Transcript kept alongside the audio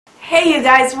Hey you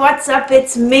guys, what's up?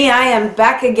 It's me. I am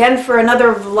back again for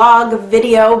another vlog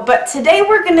video, but today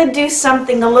we're going to do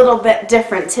something a little bit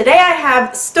different. Today I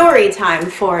have story time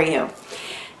for you.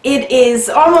 It is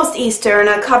almost Easter in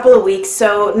a couple of weeks,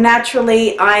 so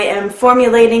naturally I am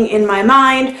formulating in my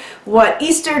mind what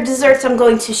Easter desserts I'm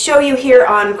going to show you here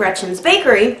on Gretchen's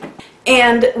Bakery.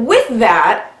 And with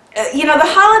that, you know, the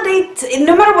holiday,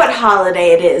 no matter what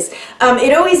holiday it is,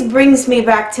 it always brings me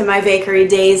back to my bakery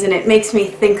days, and it makes me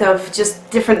think of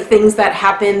just different things that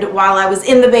happened while I was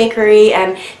in the bakery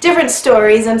and different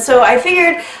stories. And so I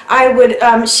figured I would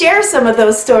share some of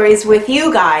those stories with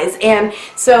you guys. And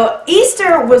so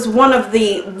Easter was one of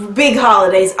the big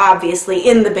holidays, obviously,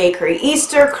 in the bakery.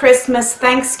 Easter, Christmas,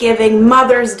 Thanksgiving,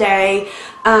 Mother's Day.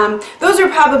 Those are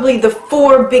probably the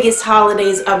four biggest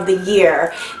holidays of the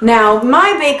year. Now,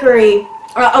 my bakery,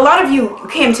 a lot of you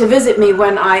came to visit me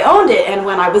when I owned it and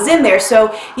when I was in there,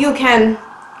 so you can,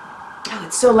 oh,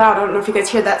 it's so loud, I don't know if you guys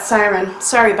hear that siren.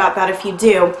 Sorry about that if you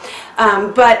do.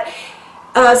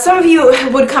 Some of you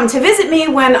would come to visit me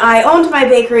when I owned my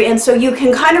bakery, and so you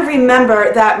can kind of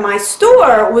remember that my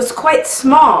store was quite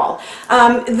small.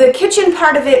 The kitchen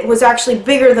part of it was actually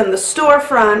bigger than the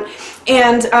storefront,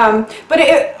 and but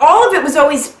all of it was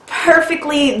always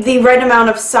perfectly the right amount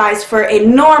of size for a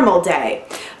normal day.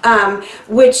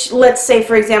 Which, let's say,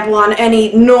 for example, on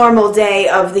any normal day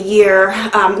of the year,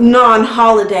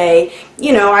 non-holiday,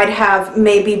 you know, I'd have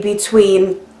maybe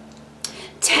between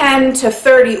 10 to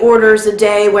 30 orders a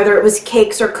day, whether it was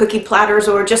cakes or cookie platters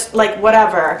or just like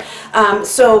whatever.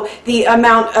 So the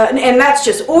amount, and that's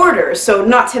just orders, so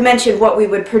not to mention what we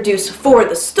would produce for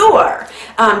the store.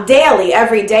 Daily,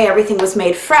 every day, everything was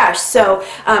made fresh. So,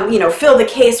 you know, fill the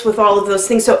case with all of those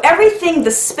things. So everything,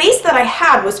 the space that I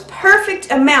had was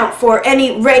perfect amount for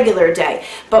any regular day.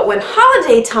 But when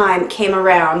holiday time came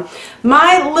around,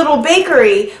 my little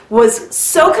bakery was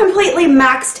so completely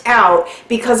maxed out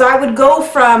because I would go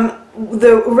from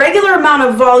the regular amount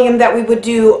of volume that we would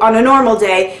do on a normal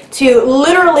day to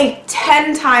literally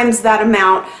 10 times that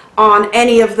amount on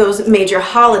any of those major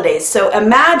holidays. So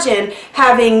imagine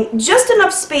having just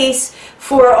enough space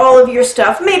for all of your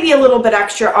stuff, maybe a little bit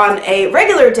extra on a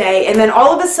regular day, and then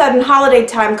all of a sudden holiday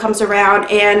time comes around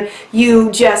and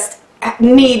you just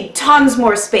need tons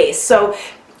more space. So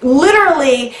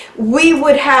literally, we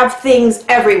would have things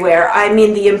everywhere. I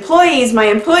mean, my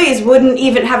employees wouldn't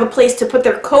even have a place to put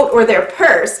their coat or their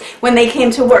purse when they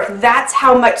came to work. That's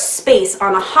how much space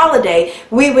on a holiday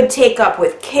we would take up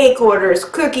with cake orders,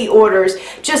 cookie orders,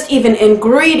 just even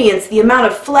ingredients. The amount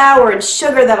of flour and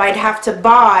sugar that I'd have to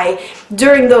buy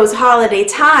during those holiday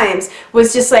times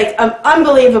was just like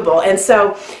unbelievable. And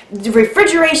so the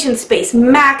refrigeration space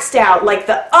maxed out, like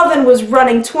the oven was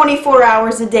running 24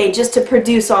 hours a day just to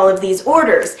produce all of these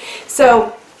orders.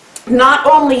 So not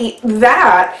only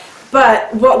that,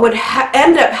 but what would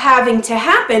end up having to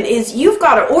happen is you've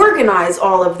got to organize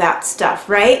all of that stuff,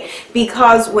 right?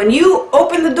 Because when you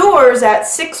open the doors at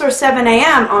 6 or 7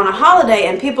 a.m. on a holiday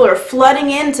and people are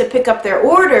flooding in to pick up their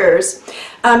orders,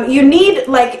 you need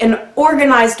like an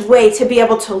organized way to be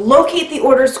able to locate the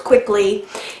orders quickly.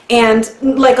 And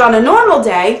like on a normal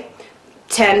day,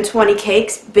 10, 20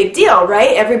 cakes, big deal,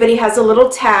 right? Everybody has a little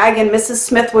tag, and Mrs.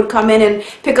 Smith would come in and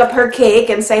pick up her cake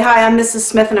and say, "Hi, I'm Mrs.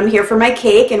 Smith and I'm here for my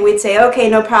cake." And we'd say, "Okay,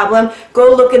 no problem."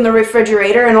 Go look in the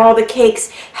refrigerator, and all the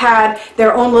cakes had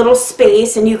their own little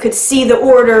space, and you could see the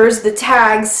orders, the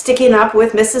tags sticking up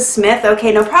with Mrs. Smith.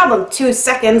 Okay, no problem. 2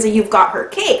 seconds and you've got her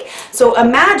cake. So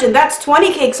imagine that's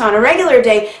 20 cakes on a regular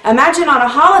day. Imagine on a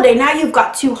holiday, now you've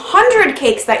got 200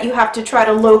 cakes that you have to try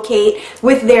to locate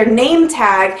with their name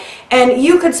tag. And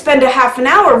you could spend a half an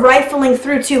hour rifling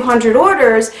through 200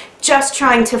 orders just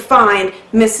trying to find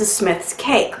Mrs. Smith's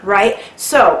cake, right?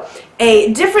 So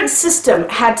a different system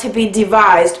had to be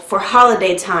devised for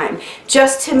holiday time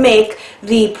just to make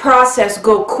the process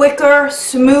go quicker,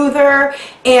 smoother,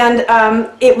 and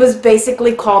it was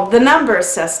basically called the number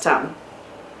system.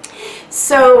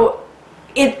 So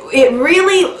it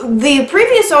really, the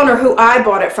previous owner who I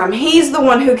bought it from, he's the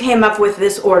one who came up with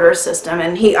this order system,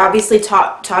 and he obviously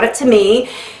taught it to me.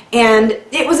 And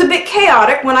it was a bit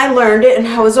chaotic when I learned it, and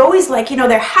I was always like, you know,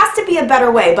 there has to be a better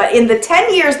way. But in the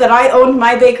 10 years that I owned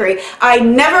my bakery, I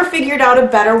never figured out a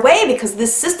better way because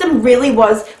this system really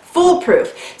was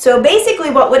foolproof. So basically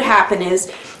what would happen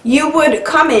is you would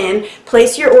come in,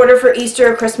 place your order for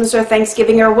Easter or Christmas or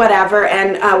Thanksgiving or whatever,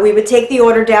 and we would take the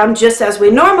order down just as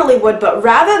we normally would, but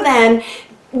rather than,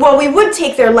 well, we would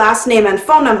take their last name and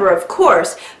phone number, of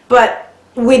course, but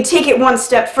we'd take it one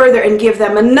step further and give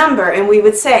them a number, and we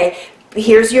would say,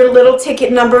 Here's your little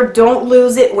ticket number. Don't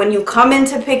lose it. When you come in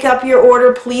to pick up your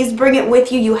order, please bring it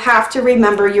with you. You have to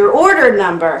remember your order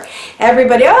number.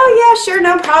 Everybody, oh yeah, sure,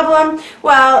 no problem.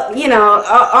 Well, you know,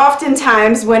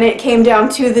 oftentimes when it came down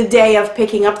to the day of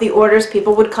picking up the orders,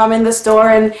 people would come in the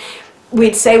store and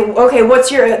we'd say,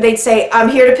 okay, they'd say, I'm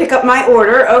here to pick up my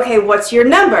order. Okay, what's your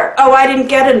number? Oh, I didn't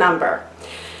get a number.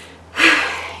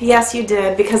 Yes, you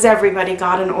did, because everybody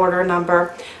got an order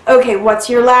number. Okay, what's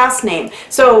your last name?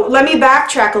 So let me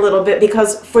backtrack a little bit,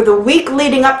 because for the week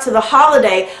leading up to the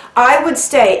holiday, I would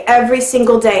stay every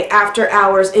single day after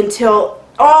hours until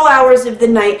all hours of the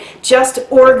night, just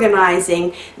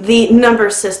organizing the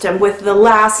number system with the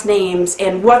last names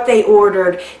and what they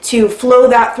ordered, to flow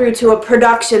that through to a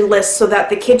production list so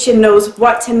that the kitchen knows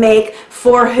what to make,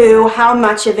 for who, how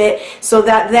much of it, so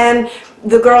that then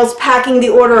the girls packing the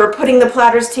order or putting the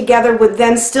platters together would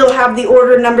then still have the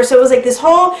order number. So it was like this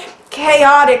whole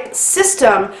chaotic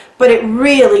system, but it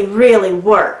really, really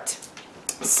worked.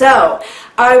 So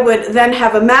I would then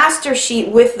have a master sheet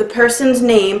with the person's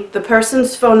name, the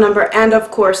person's phone number, and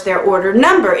of course their order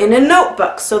number in a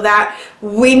notebook, so that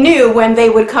we knew when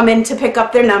they would come in to pick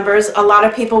up their numbers. A lot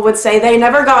of people would say they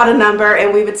never got a number,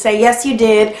 and we would say, yes, you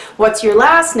did. What's your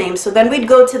last name? So then we'd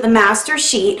go to the master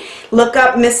sheet, look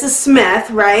up Mrs.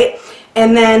 Smith, right?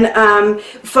 And then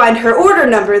find her order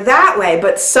number that way.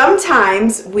 But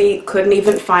sometimes we couldn't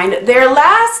even find their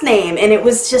last name, and it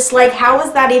was just like, how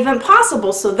is that even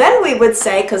possible? So then we would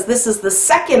say, because this is the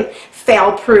second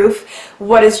fail proof,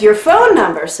 what is your phone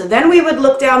number? So then we would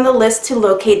look down the list to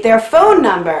locate their phone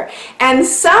number. And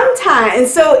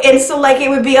sometimes, so like it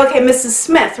would be, okay, Mrs.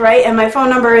 Smith, right? And my phone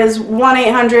number is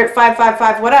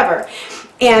 1-800-555 whatever.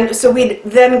 And so we'd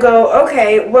then go,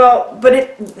 okay, well, but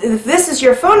if this is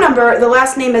your phone number, the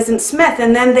last name isn't Smith.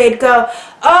 And then they'd go,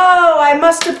 oh, I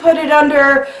must have put it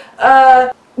under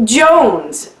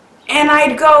Jones. And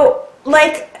I'd go,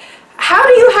 like, how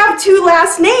do you have two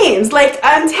last names? Like,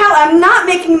 I'm not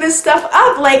making this stuff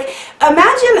up. Like,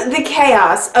 imagine the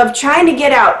chaos of trying to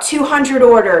get out 200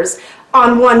 orders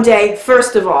on one day,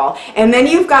 first of all, and then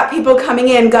you've got people coming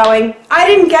in going, I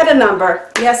didn't get a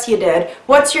number. Yes, you did.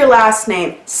 What's your last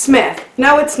name? Smith.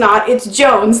 No, it's not. It's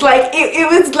Jones. Like, it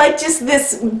was like just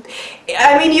this,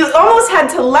 I mean, you almost had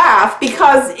to laugh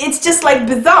because it's just like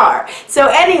bizarre. So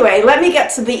anyway, let me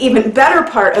get to the even better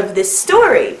part of this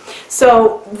story.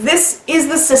 So this is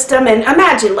the system, and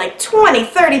imagine like 20,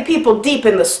 30 people deep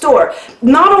in the store,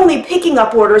 not only picking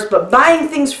up orders, but buying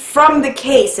things from the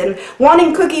case and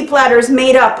wanting cookie platters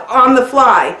made up on the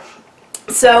fly.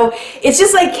 So it's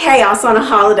just like chaos on a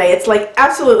holiday. It's like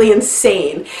absolutely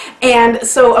insane. And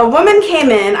so a woman came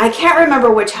in, I can't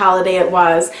remember which holiday it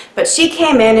was, but she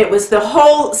came in, it was the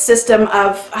whole system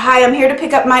of, hi, I'm here to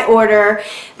pick up my order.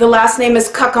 The last name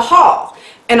is Cuckahall.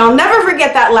 And I'll never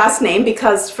forget that last name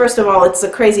because, first of all, it's a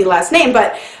crazy last name,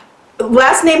 but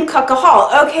last name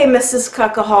Cuckahall. Okay, Mrs.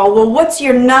 Cuckahall, well, what's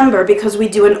your number? Because we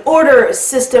do an order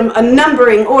system, a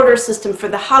numbering order system for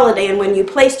the holiday, and when you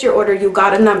placed your order, you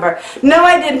got a number. No,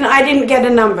 I didn't get a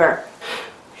number.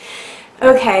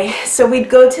 Okay, so we'd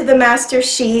go to the master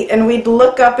sheet and we'd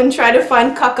look up and try to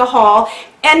find Cuckahall.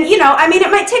 And, you know, I mean, it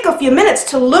might take a few minutes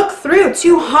to look through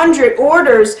 200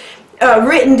 orders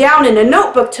written down in a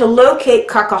notebook to locate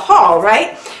Cuckahall,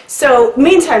 right? So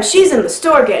meantime, she's in the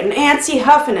store getting antsy,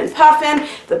 huffing and puffing.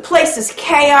 The place is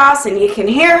chaos, and you can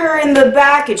hear her in the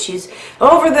back, and she's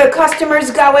over the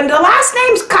customers going, the last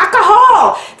name's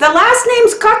Cuckahall! The last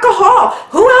name's Cuckahall!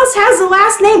 Who else has the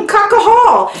last name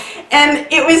Cuckahall? And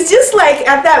it was just like,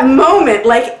 at that moment,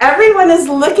 like everyone is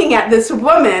looking at this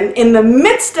woman in the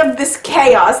midst of this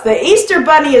chaos. The Easter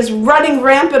Bunny is running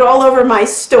rampant all over my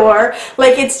store.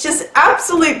 Like, it's just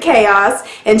absolute chaos,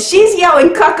 and she's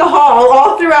yelling Cuckahall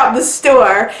all throughout the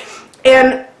store.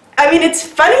 And I mean, it's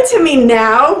funny to me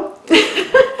now,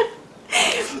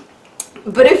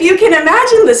 but if you can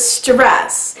imagine the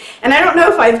stress, and I don't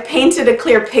know if I've painted a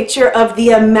clear picture of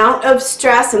the amount of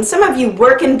stress, and some of you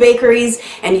work in bakeries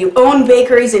and you own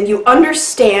bakeries and you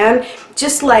understand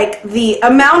just like the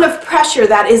amount of pressure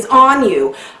that is on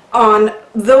you on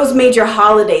those major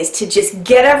holidays to just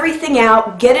get everything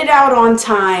out, get it out on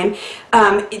time.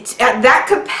 It's at that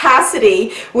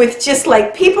capacity with just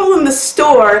like people in the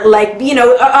store, like, you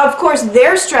know, of course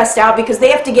they're stressed out because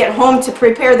they have to get home to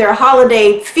prepare their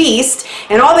holiday feast,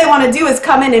 and all they want to do is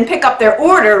come in and pick up their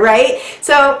order, right?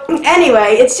 So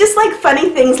anyway, it's just like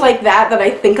funny things like that that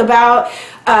I think about.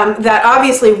 That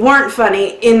obviously weren't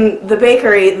funny in the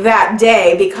bakery that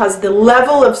day because the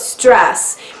level of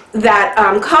stress that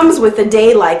comes with a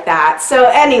day like that. So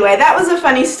anyway, that was a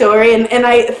funny story, and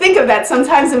I think of that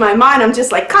sometimes in my mind. I'm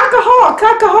just like, Cock-a-Hall,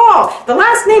 Cock-a-Hall. The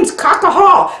last name's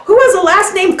Cock-a-Hall. Who has a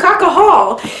last name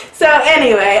Cock-a-Hall? So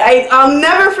anyway, I'll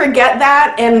never forget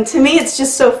that, and to me it's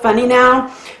just so funny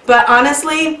now. But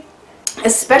honestly,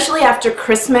 especially after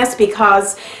Christmas,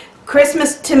 because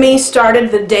Christmas to me started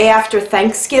the day after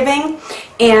Thanksgiving,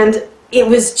 and it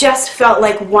was just felt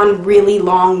like one really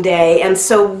long day. And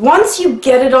so once you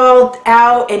get it all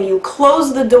out and you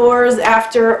close the doors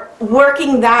after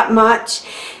working that much,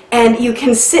 and you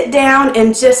can sit down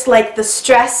and just like the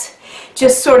stress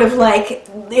just sort of like,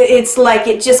 it's like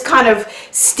it just kind of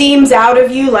steams out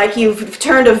of you, like you've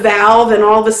turned a valve and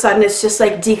all of a sudden it's just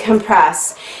like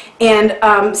decompress. And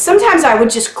sometimes I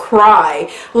would just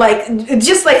cry, like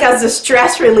just like as a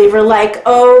stress reliever, like,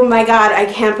 oh my God,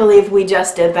 I can't believe we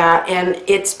just did that. And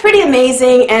it's pretty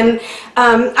amazing. And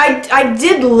I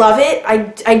did love it.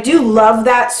 I do love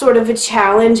that sort of a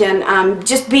challenge, and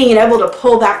just being able to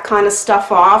pull that kind of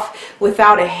stuff off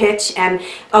without a hitch. And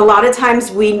a lot of times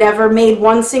we never made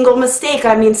one single mistake.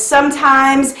 I mean,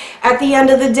 sometimes at the end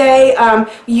of the day,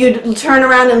 you'd turn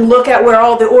around and look at where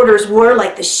all the orders were,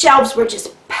 like the shelves were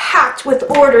just packed with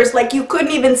orders, like you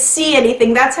couldn't even see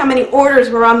anything. That's how many orders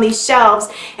were on these shelves.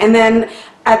 And then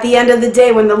at the end of the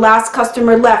day, when the last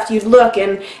customer left, you'd look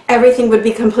and everything would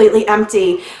be completely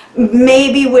empty,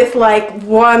 maybe with like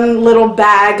one little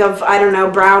bag of, I don't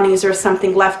know, brownies or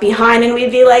something left behind, and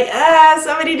we'd be like,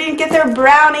 somebody didn't get their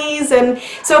brownies. And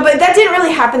so, but that didn't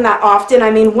really happen that often. I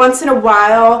mean, once in a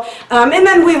while, and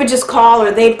then we would just call,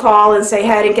 or they'd call and say,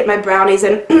 hey, I didn't get my brownies,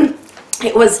 and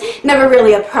it was never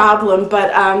really a problem.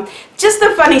 But just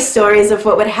the funny stories of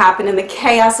what would happen in the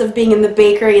chaos of being in the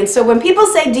bakery. And so when people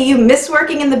say, do you miss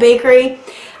working in the bakery?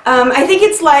 I think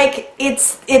it's like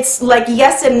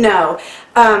yes and no.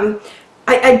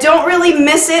 I don't really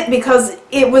miss it because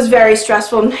it was very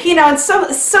stressful. You know, it's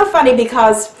so funny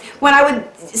because when I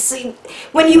would see,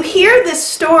 when you hear the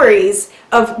stories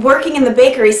of working in the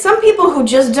bakery, some people who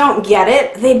just don't get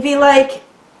it, they'd be like,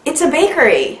 it's a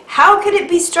bakery. How could it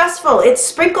be stressful? It's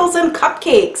sprinkles and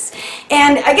cupcakes.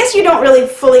 And I guess you don't really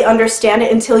fully understand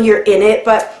it until you're in it,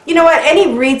 but you know what?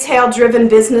 Any retail-driven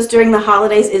business during the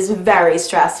holidays is very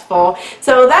stressful.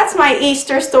 So that's my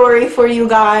Easter story for you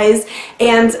guys.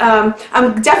 And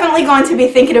I'm definitely going to be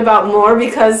thinking about more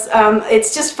because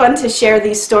it's just fun to share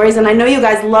these stories. And I know you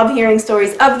guys love hearing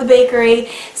stories of the bakery.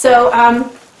 So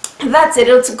that's it.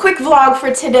 It's a quick vlog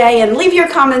for today, and leave your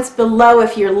comments below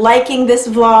if you're liking this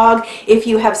vlog, if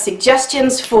you have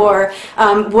suggestions for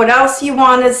what else you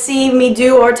want to see me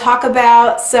do or talk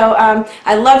about. So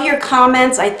I love your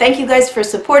comments. I thank you guys for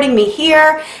supporting me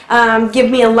here.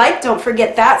 Give me a like, don't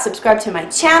forget that. Subscribe to my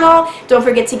channel. Don't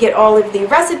forget to get all of the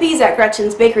recipes at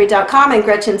GretchensBakery.com and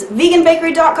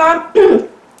GretchensVeganBakery.com.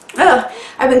 Ugh,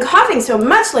 I've been coughing so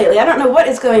much lately. I don't know what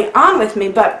is going on with me,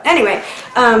 but anyway,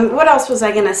 what else was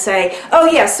I going to say? Oh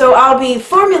yeah, so I'll be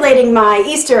formulating my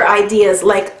Easter ideas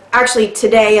like actually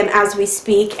today and as we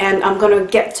speak, and I'm going to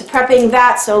get to prepping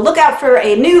that, so look out for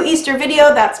a new Easter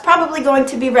video that's probably going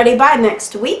to be ready by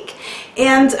next week.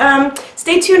 And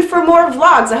stay tuned for more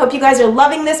vlogs. I hope you guys are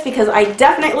loving this because I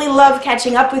definitely love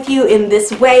catching up with you in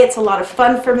this way. It's a lot of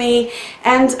fun for me,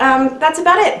 and that's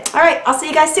about it. Alright, I'll see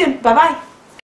you guys soon. Bye-bye.